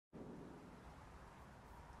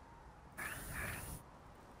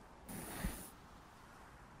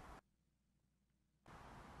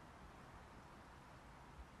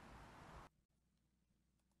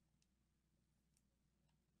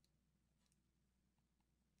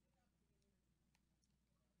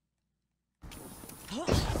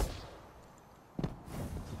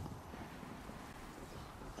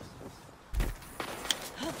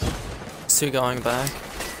Two going back.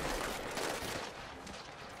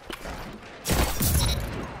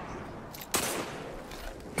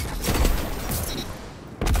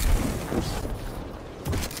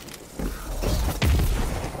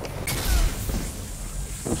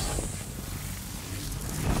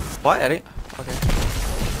 What, Eddie? Okay.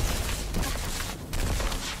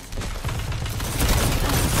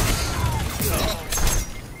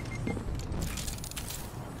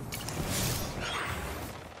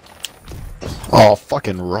 Oh,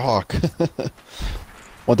 fucking rock.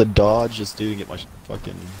 Want the dodge, just do get my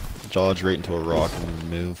fucking dodge right into a rock and then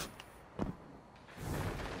move.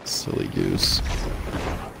 Silly goose.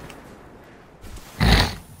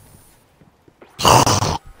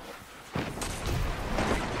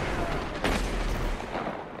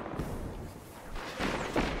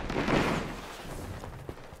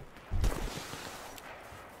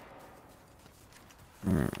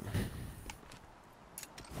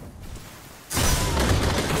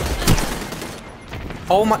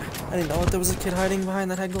 Oh my! I didn't know there was a kid hiding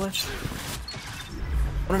behind that head glitch.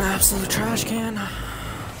 What an absolute trash can.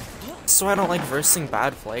 That's why I don't like versing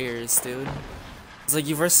bad players, dude. It's like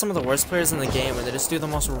you verse some of the worst players in the game and they just do the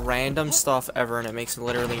most random stuff ever and it makes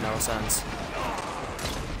literally no sense.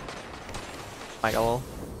 Michael.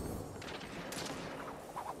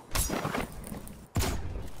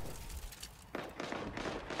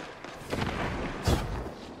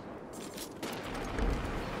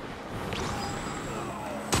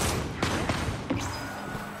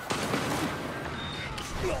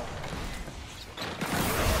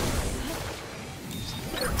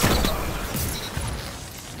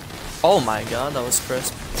 Oh my god, that was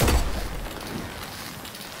crisp.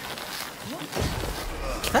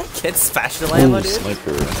 Can I get special ammo, dude?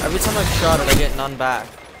 Sniper. Every time I shot it, I get none back.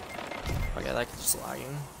 Okay, that kid's just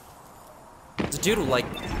lagging. The dude will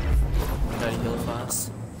like try to heal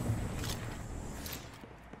fast.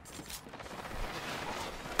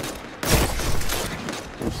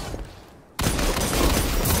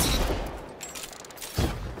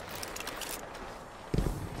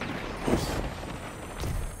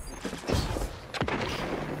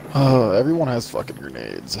 Everyone has fucking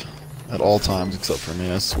grenades. At all times except for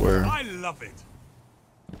me, I swear. I love it.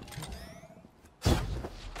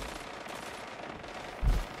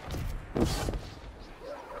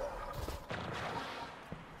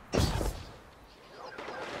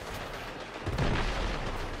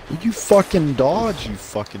 You fucking dodge, you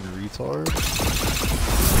fucking retard.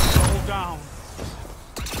 All down.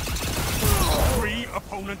 3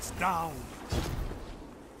 opponents down.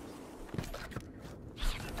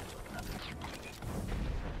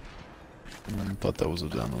 I thought that was a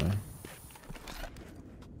demo.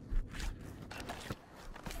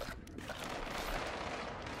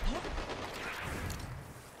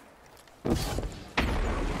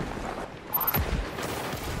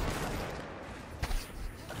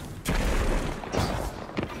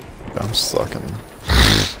 I'm sucking.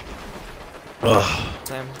 Ugh.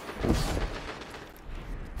 Same.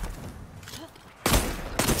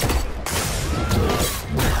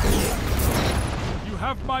 You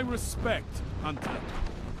have my respect, Hunter.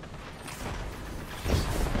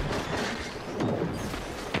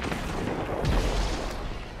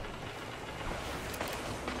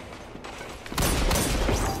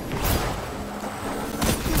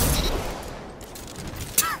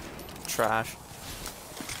 Trash.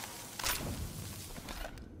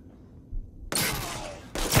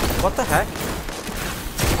 What the heck?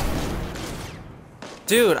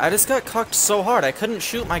 Dude, I just got cucked so hard I couldn't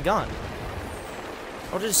shoot my gun.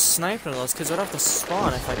 I would've just sniped one of those kids. I'd have to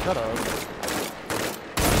spawn if I could've.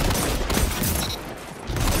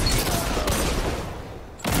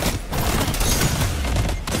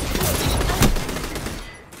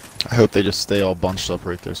 I hope they just stay all bunched up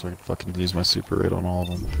right there so I can fucking use my super raid on all of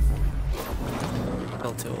them.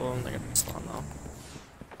 Kill 2 of them, they're gonna spawn though.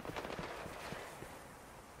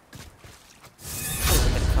 I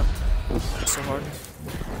get cucked so hard.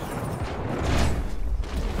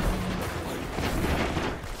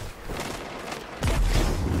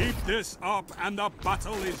 Keep this up and the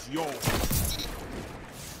battle is yours.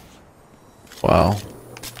 Wow.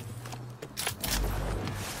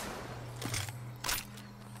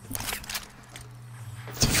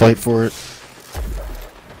 To fight for it.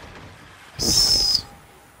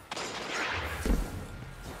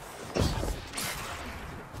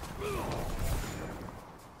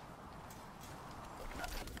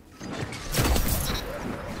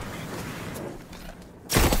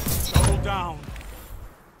 Double down.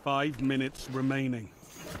 5 minutes remaining.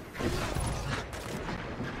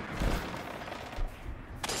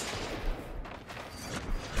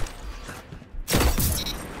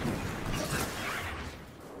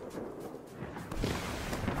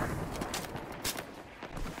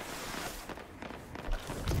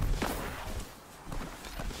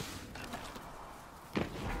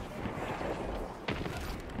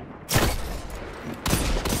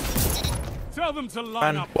 Tell them to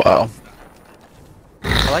line up. Wow.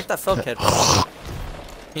 I like that Phil kid.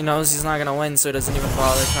 He knows he's not gonna win, so he doesn't even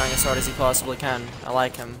bother trying as hard as he possibly can. I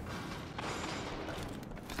like him.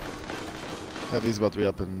 Heavy's about to be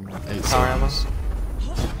up in 8 Power ammo.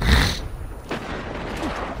 seconds.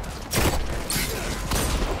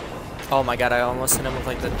 Oh my god, I almost hit him with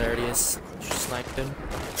like the dirtiest snipe, dude.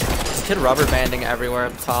 This kid rubber banding everywhere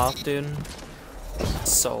up top, dude.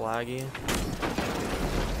 So laggy.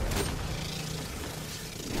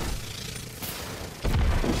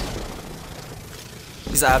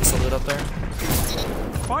 He's absolute up there.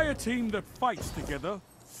 Fire team that fights together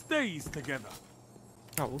stays together.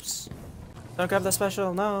 Oh, oops. Don't grab the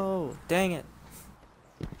special, no! Dang it.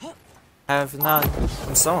 I have none.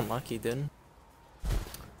 I'm so unlucky, dude.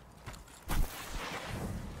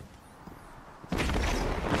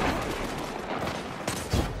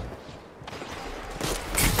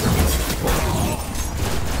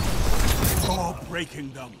 Oh,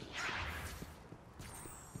 breaking them.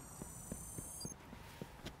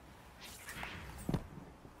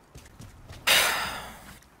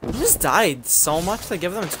 I just died so much to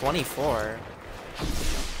give them 24.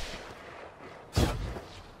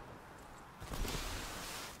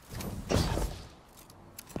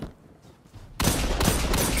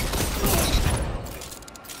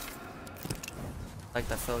 Like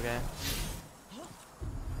that Phil guy.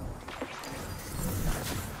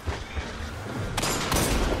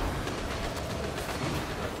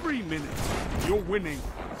 You're winning.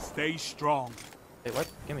 Stay strong. Wait, what?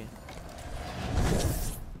 Give me.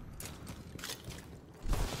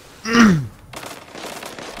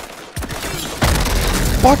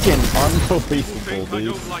 Fucking unbelievable, I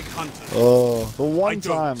dude. don't like hunters. Oh, the I one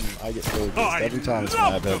don't. time I get focused, I every time it's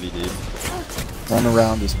love map heavy, dude. Run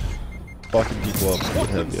around, just fucking people up and What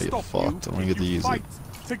get can heavy, I get stop fucked. I you don't if get to you use it. fight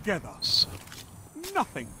together?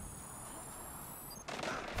 Nothing.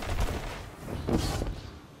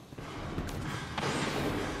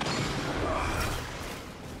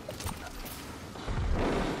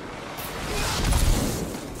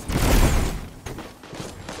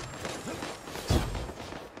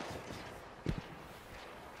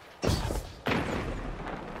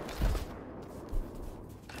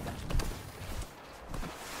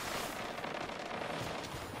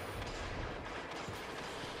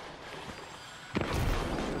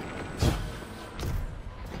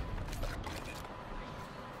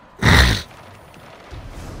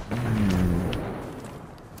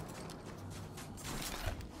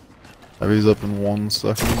 Heavy's up in 1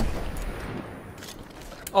 second.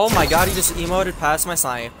 Oh my god, he just emoted past my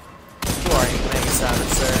snipe. Who are you, playing savage,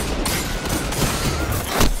 sir?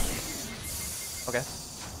 Okay.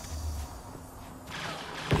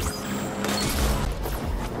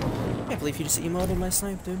 I can't believe he just emoted my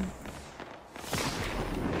snipe, dude.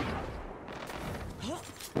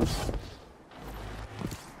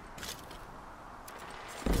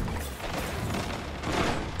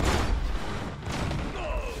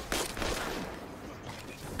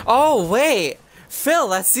 Oh, wait! Phil,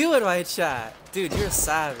 that's you in my chat! Dude, you're a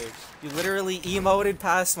savage. You literally emoted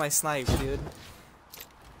past my snipe, dude.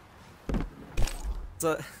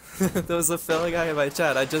 So, there was a Phil guy in my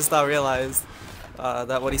chat. I just now realized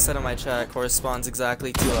that what he said in my chat corresponds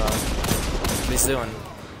exactly to what he's doing.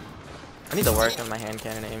 I need to work on my hand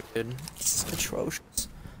cannon aim, dude. This is atrocious.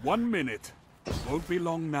 1 minute. Won't be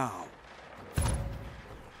long now.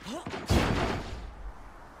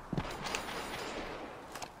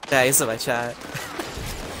 Yeah, he's in my chat.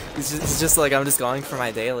 He's just like, I'm just going for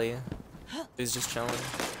my daily. He's just chilling.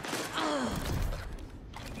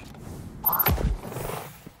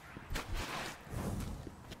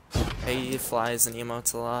 He flies and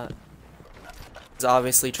emotes a lot. He's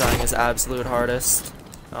obviously trying his absolute hardest.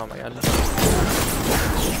 Oh my god.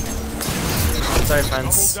 Sorry,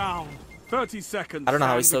 friends. Double down. 30 seconds. I don't know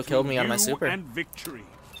how he stand still killed between me on my you super. and victory.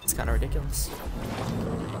 It's kind of ridiculous.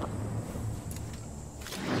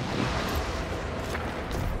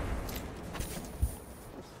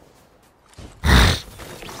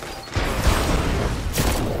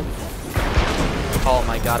 Oh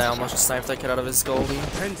my god, I almost just sniped that kid out of his Goldie.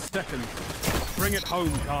 10 seconds. Bring it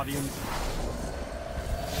home, Guardians.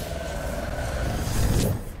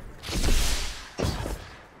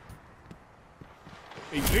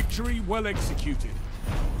 A victory well executed.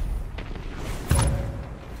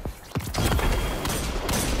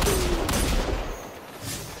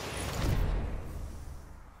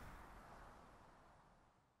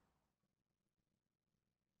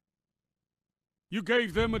 You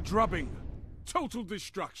gave them a drubbing. Total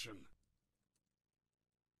destruction.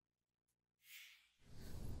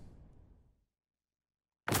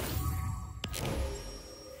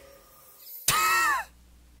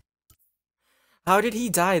 How did he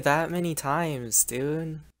die that many times,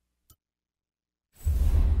 dude? I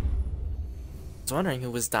was wondering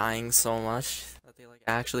who was dying so much that they like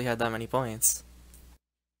actually had that many points.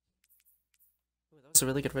 Ooh, that was a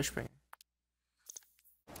really good Wishbringer.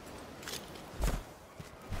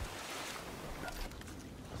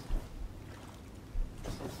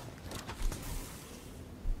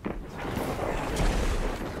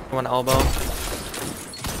 One elbow.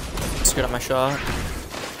 Screwed up my shot.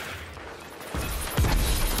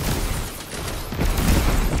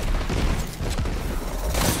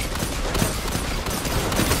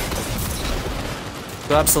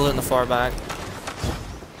 Go absolute in the far back.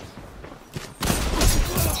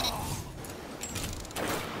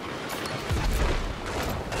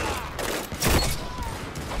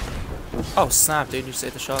 Oh snap, dude! You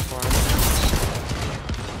saved the shot for him.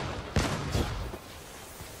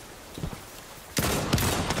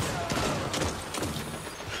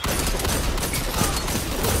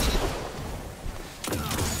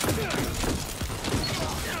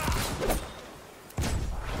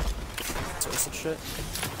 Shit.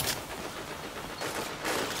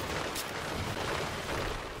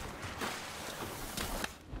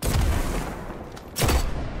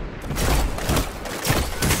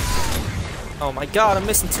 Oh my god, I'm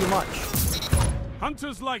missing too much.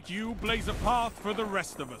 Hunters like you blaze a path for the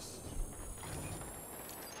rest of us.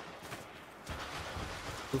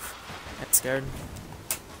 Oof, I'm scared.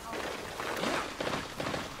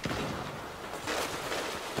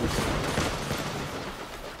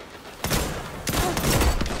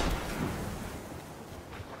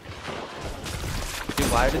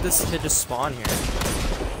 Why did this kid just spawn here?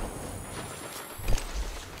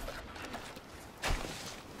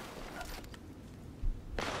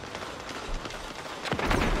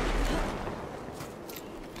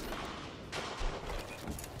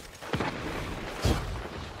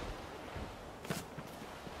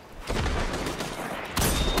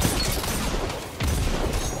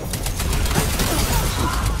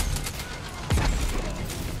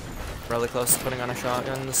 Really close to putting on a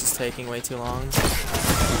shotgun. This is taking way too long.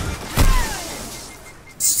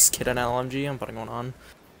 This is kid an LMG. I'm putting one on.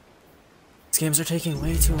 These games are taking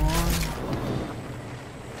way too long.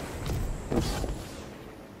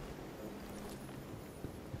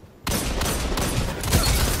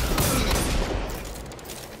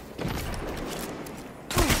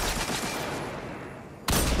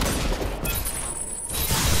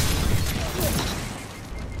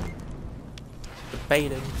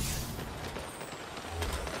 Debated.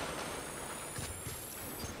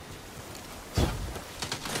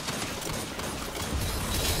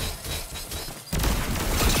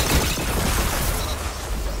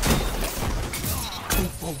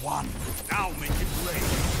 One. Now make it rain.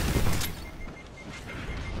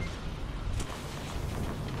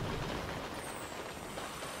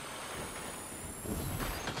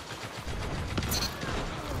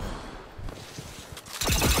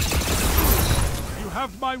 You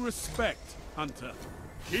have my respect, Hunter.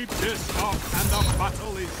 Keep this up and the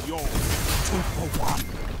battle is yours. 2 for 1.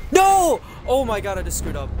 No! Oh my god, I just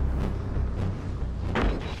screwed up.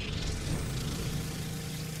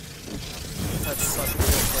 That's such a good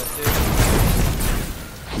clip, dude.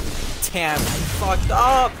 Damn, I fucked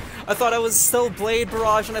up! I thought I was still Blade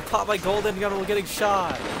Barrage and I popped my golden gun while getting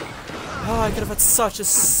shot. Oh, I could have had such a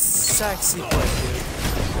sexy play, dude.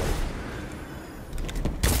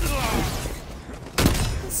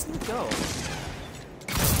 Let's go.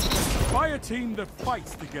 Fire team that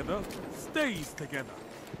fights together stays together.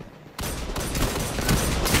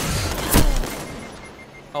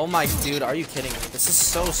 Oh my dude, are you kidding me? This is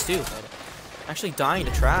so stupid. I'm actually dying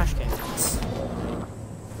to trash cans.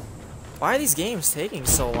 Why are these games taking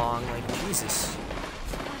so long? Like, Jesus.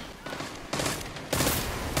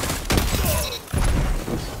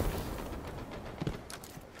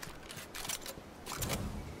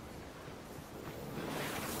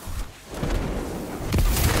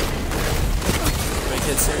 Great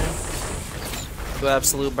kids here. Go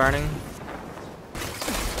absolute burning.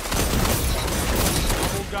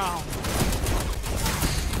 Double down.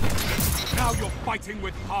 Now you're fighting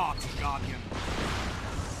with heart, Guardian.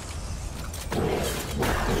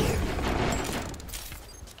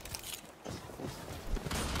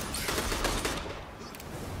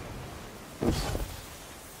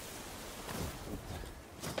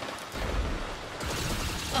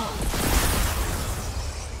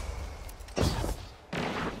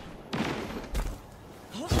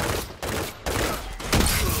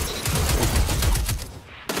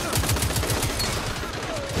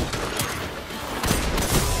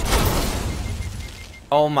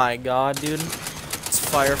 Oh my god, dude. This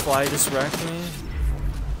Firefly just wrecked me.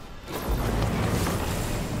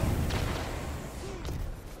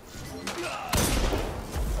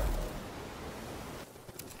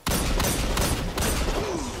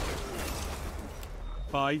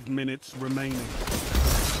 5 minutes remaining.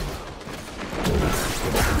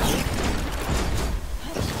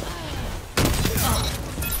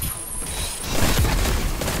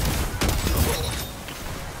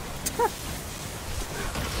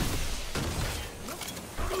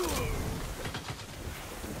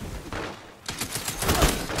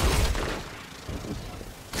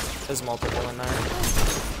 There's multiple in there.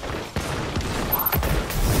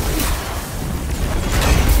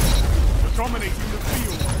 You're dominating the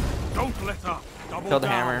field. Don't let up. Double Killed the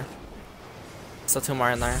down. hammer. Still 2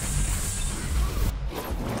 more in there.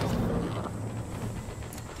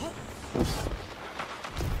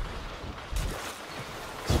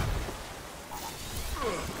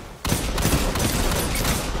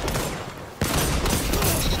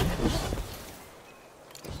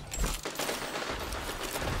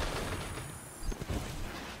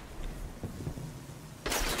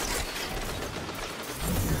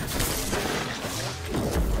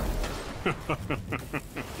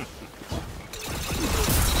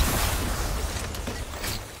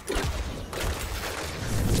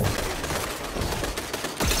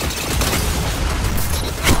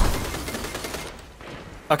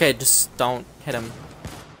 Okay, just don't hit him.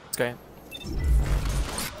 It's great.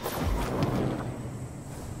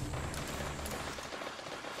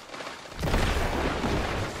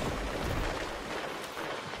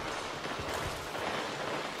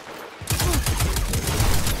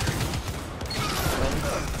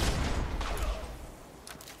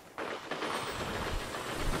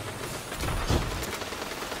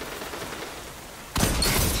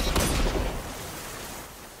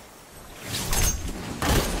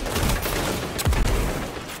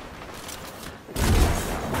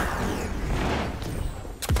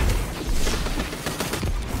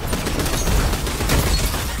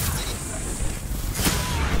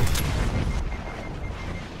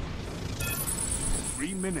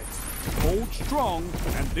 Minutes. Hold strong,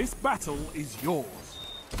 and this battle is yours.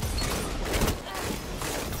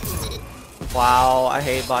 Wow, I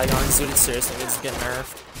hate bygones, dude. It seriously needs to get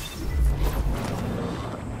nerfed.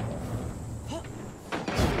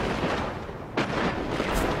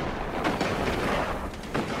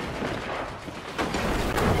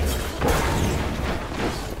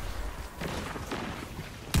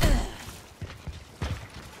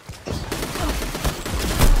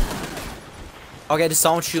 Okay, just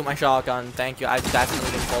don't shoot my shotgun. Thank you. I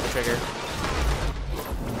definitely didn't pull the trigger.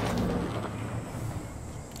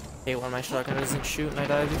 Hate when my shotgun doesn't shoot and I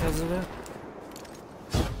die because of it.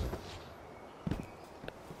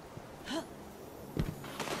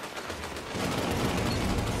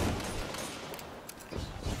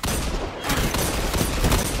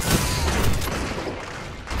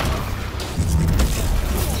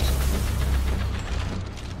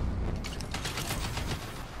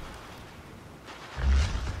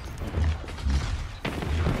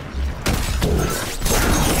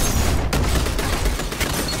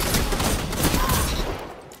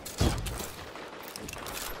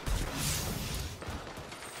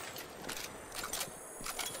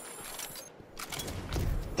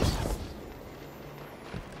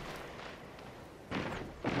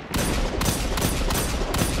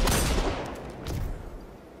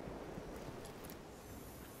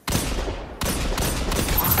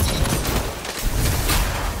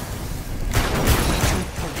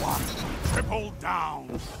 Triple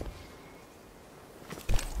down.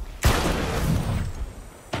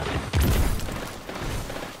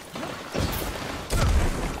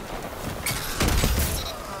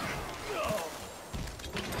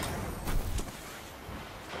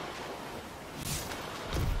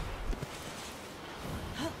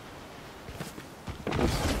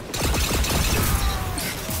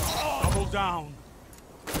 Double down.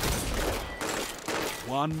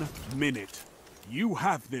 1 minute. You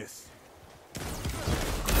have this.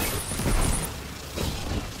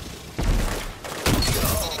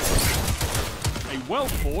 A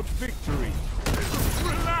well-fought victory.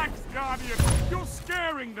 Relax, Guardian. You're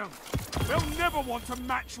scaring them. They'll never want to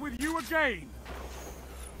match with you again.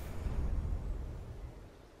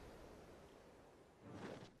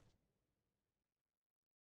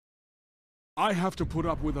 I have to put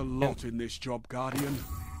up with a lot in this job, Guardian.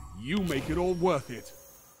 You make it all worth it.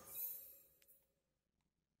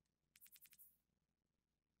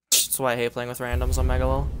 That's why I hate playing with randoms on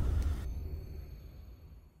Megalol.